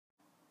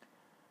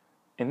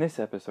In this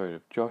episode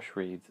of Josh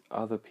Reads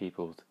Other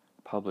People's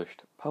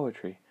Published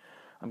Poetry,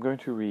 I'm going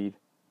to read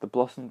The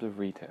Blossoms of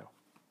Retail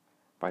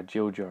by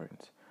Jill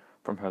Jones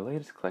from her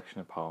latest collection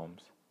of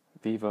poems,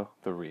 Viva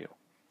the Real.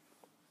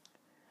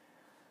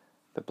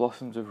 The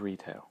Blossoms of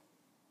Retail.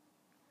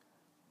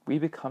 We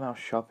become our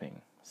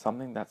shopping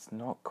something that's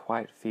not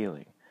quite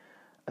feeling,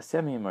 a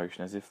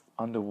semi-emotion as if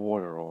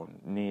underwater or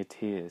near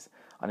tears,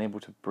 unable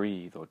to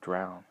breathe or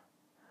drown.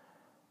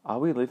 Are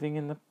we living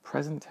in the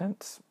present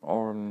tense,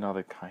 or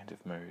another kind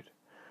of mood?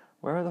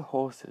 Where are the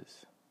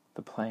horses,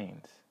 the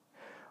planes?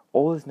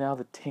 All is now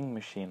the ting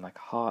machine, like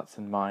hearts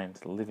and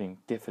minds living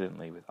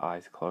diffidently with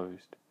eyes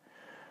closed.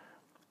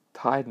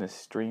 Tiredness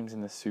streams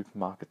in the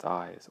supermarket's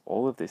eyes,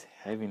 all of this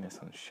heaviness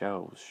on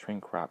shelves,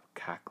 shrink-wrap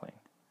cackling.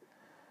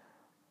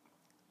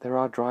 There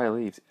are dry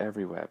leaves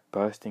everywhere,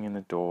 bursting in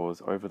the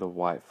doors, over the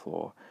white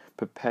floor,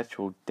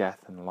 perpetual death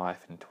and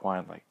life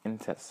entwined like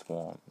insect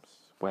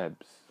swarms,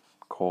 webs,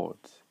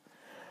 cords.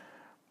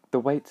 The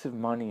weights of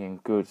money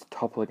and goods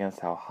topple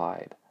against our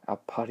hide, our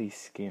putty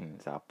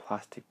skins, our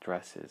plastic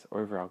dresses,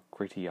 over our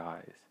gritty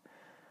eyes.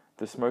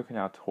 The smoke in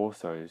our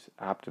torsos,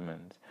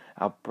 abdomens,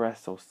 our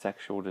breasts or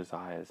sexual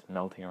desires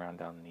melting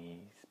around our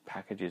knees,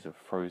 packages of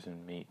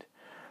frozen meat,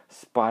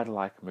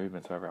 spider-like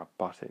movements over our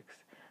buttocks,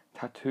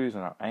 tattoos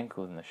on our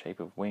ankles in the shape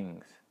of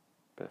wings,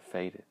 but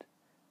faded,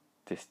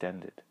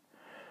 distended.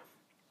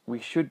 We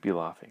should be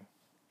laughing,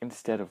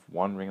 instead of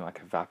wandering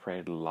like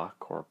evaporated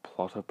luck or a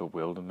plot of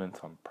bewilderment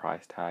on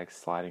price tags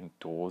sliding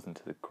doors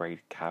into the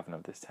great cavern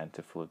of the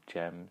centre full of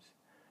gems,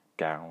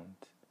 gowns,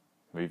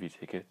 movie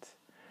tickets.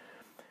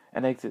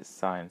 An exit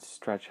sign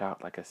stretch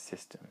out like a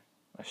system,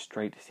 a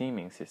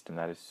straight-seeming system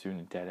that is soon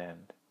a dead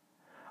end.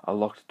 A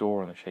locked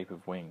door in the shape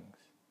of wings,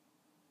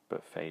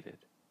 but faded.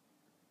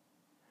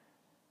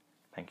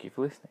 Thank you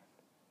for listening.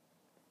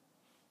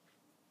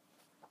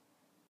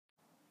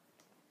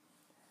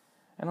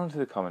 And on to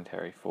the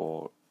commentary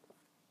for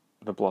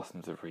The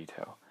Blossoms of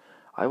Retail.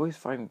 I always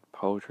find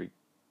poetry,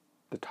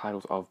 the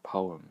titles of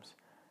poems,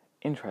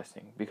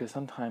 interesting because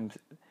sometimes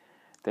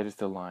they're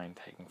just a line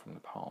taken from the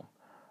poem,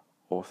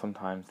 or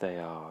sometimes they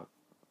are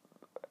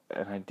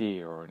an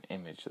idea or an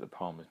image that the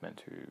poem is meant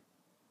to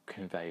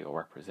convey or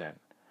represent.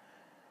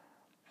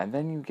 And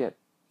then you get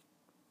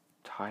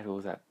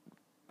titles that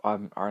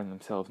are in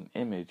themselves an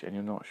image, and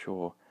you're not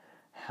sure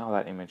how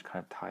that image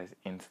kind of ties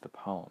into the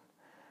poem.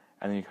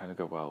 And then you kind of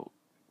go, well,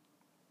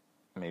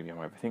 maybe I'm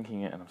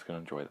overthinking it and I'm just going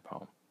to enjoy the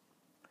poem.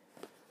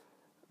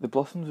 The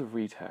Blossoms of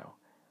Retail.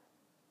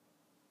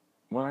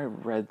 When I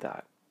read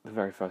that, the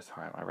very first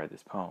time I read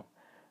this poem,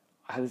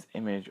 I had this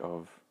image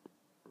of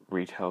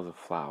retail as a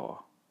flower,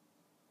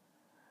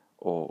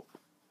 or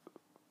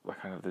like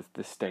kind of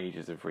the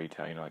stages of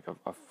retail, like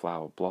a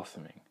flower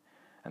blossoming,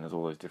 and there's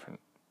all those different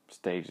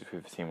stages.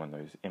 We've seen one of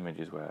those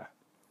images where,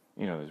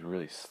 there's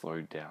really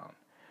slowed down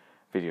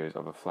videos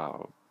of a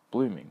flower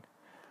blooming.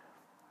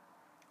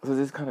 So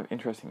this kind of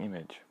interesting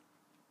image.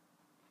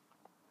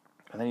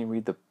 And then you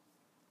read the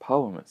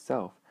poem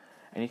itself,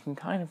 and you can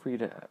kind of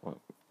read it,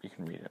 you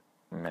can read it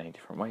in many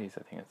different ways.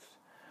 I think it's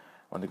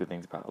one of the good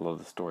things about a lot of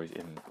the stories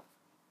in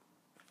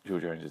Jill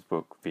Jones's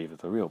book, Viva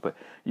the Real. But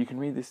you can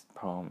read this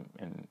poem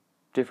in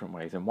different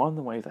ways, and one of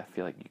the ways I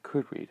feel like you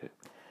could read it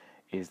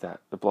is that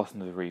the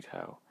blossoms of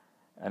retail,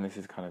 and this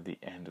is kind of the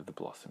end of the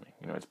blossoming.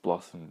 It's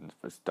blossomed,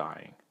 it's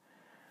dying.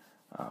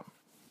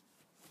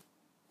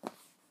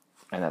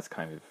 And that's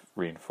kind of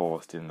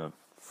reinforced in the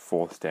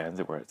fourth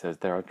stanza where it says,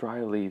 there are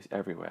dry leaves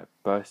everywhere,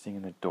 bursting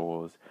in the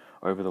doors,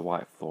 over the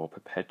white floor,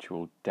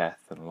 perpetual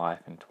death and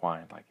life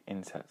entwined like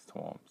insect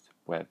swarms,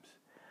 webs,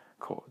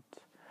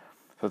 cords.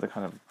 So the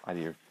kind of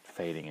idea of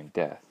fading and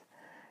death.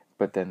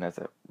 But then there's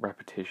a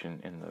repetition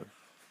in the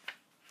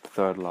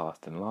third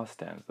last and last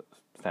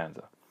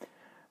stanza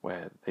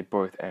where they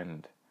both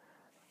end.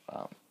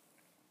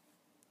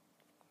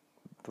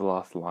 The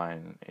last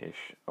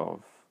line-ish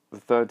of the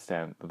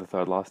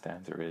third last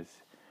stanza is,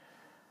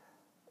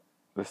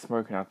 the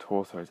smoke in our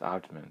torsos,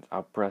 abdomens,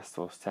 our breasts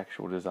or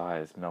sexual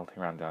desires melting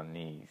around our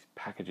knees,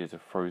 packages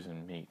of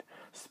frozen meat,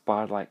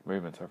 spider-like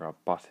movements over our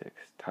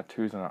buttocks,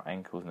 tattoos on our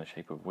ankles in the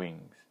shape of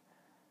wings,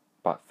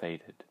 but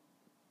faded,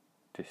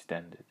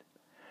 distended.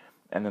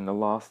 And then the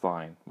last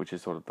line, which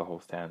is sort of the whole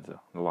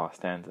stanza, the last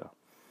stanza,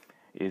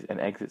 is an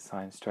exit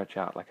sign stretch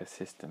out like a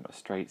system, a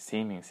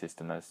straight-seeming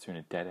system that is soon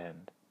a dead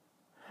end.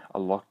 A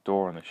locked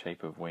door in the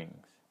shape of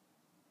wings,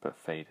 but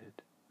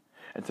faded.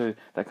 And so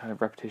that kind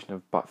of repetition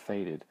of but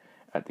faded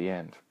at the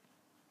end,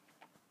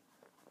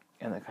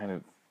 and that kind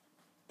of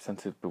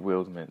sense of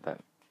bewilderment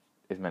that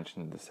is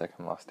mentioned in the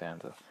second last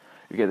stanza,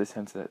 you get the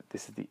sense that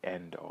this is the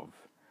end of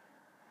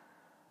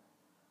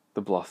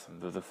the blossom,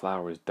 that the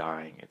flower is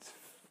dying, it's,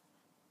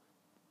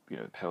 the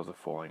petals are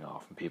falling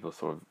off, and people are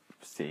sort of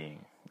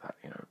seeing that,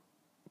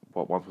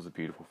 what once was a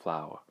beautiful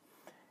flower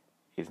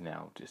is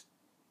now just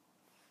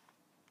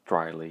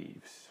dry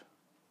leaves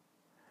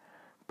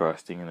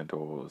bursting in the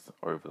doors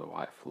over the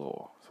white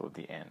floor, sort of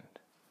the end.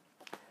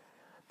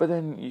 But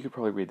then you could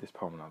probably read this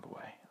poem another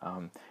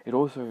way. It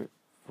also,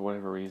 for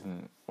whatever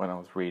reason, when I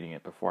was reading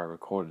it before I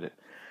recorded it,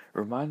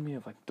 Remind me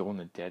of like Dawn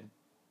of the Dead,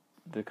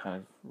 the kind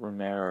of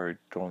Romero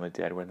Dawn of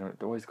the Dead, when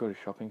they always go to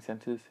shopping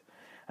centres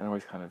and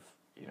always kind of,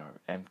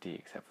 empty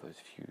except for those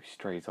few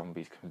stray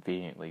zombies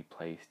conveniently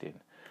placed in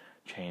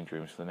change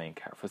rooms for the main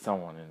for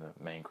someone in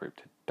the main group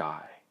to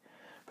die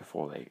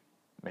before they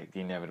make the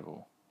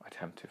inevitable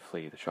attempt to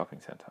flee the shopping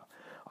centre.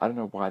 I don't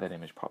know why that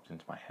image popped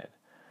into my head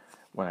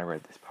when I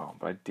read this poem,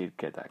 but I did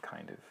get that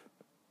kind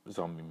of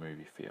zombie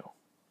movie feel,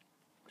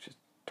 which is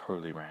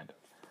totally random,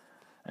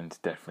 and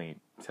definitely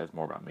says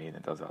more about me than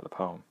it does about the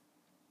poem.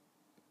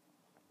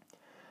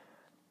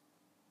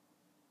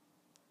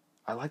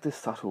 I like the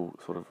subtle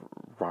sort of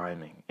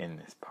rhyming in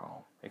this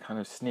poem. It kind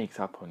of sneaks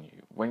up on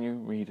you. When you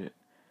read it,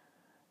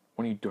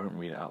 when you don't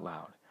read it out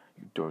loud,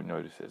 you don't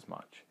notice it as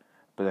much.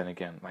 But then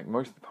again, like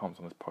most of the poems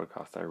on this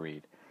podcast I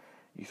read,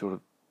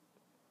 you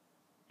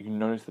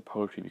notice the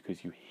poetry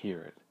because you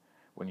hear it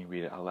when you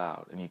read it out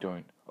loud, and you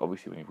don't,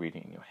 obviously when you're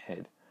reading it in your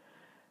head,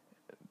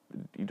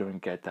 you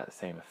don't get that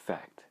same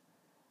effect.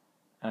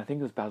 And I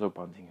think it was Basil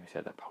Bunting who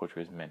said that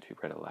poetry is meant to be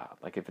read aloud.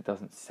 Like, if it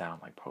doesn't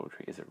sound like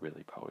poetry, is it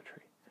really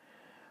poetry?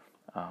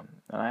 And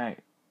I,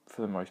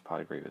 for the most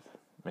part, agree with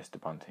Mr.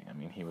 Bunting. I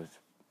mean, he was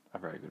a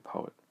very good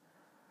poet.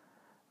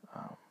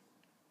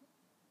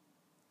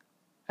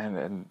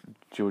 And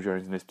Jill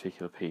Jones in this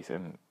particular piece,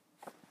 and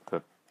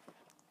the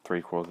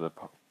 3/4 of the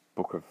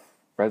book I've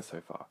read so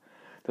far,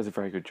 does a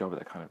very good job of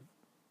that kind of.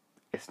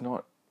 It's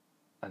not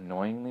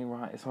annoyingly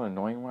rhyme. It's not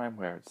annoying rhyme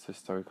where it's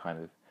just so kind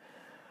of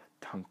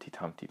tum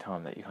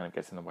that you kind of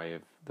gets in the way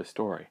of the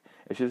story.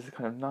 It's just a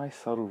kind of nice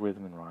subtle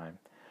rhythm and rhyme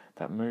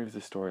that moves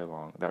the story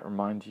along, that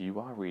reminds you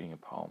are reading a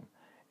poem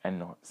and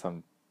not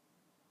some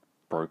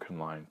broken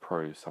line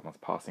prose someone's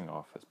passing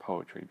off as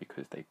poetry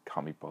because they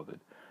can't be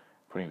bothered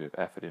putting a bit of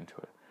effort into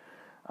it.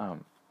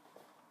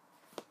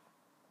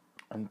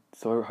 And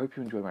so I hope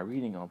you enjoy my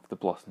reading of The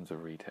Blossoms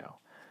of Retail.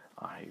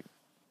 I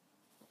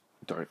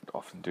don't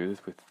often do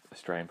this with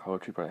Australian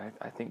poetry, but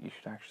I think you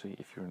should actually,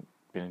 if you've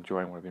been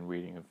enjoying what I've been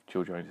reading of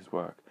Jill Jones's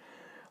work,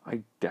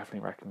 I definitely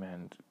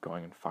recommend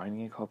going and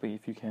finding a copy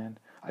if you can.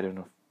 I don't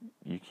know if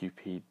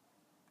UQP,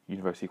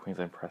 University of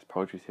Queensland Press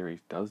Poetry Series,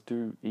 does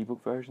do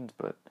ebook versions,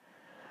 but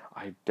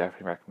I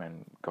definitely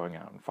recommend going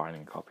out and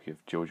finding a copy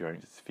of Jill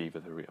Jones's Fever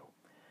the Real,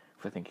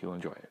 because I think you'll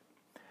enjoy it.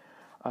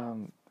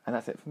 And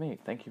that's it for me.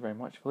 Thank you very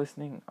much for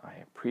listening. I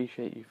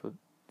appreciate you for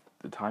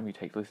the time you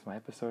take to listen to my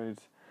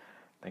episodes.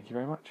 Thank you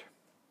very much.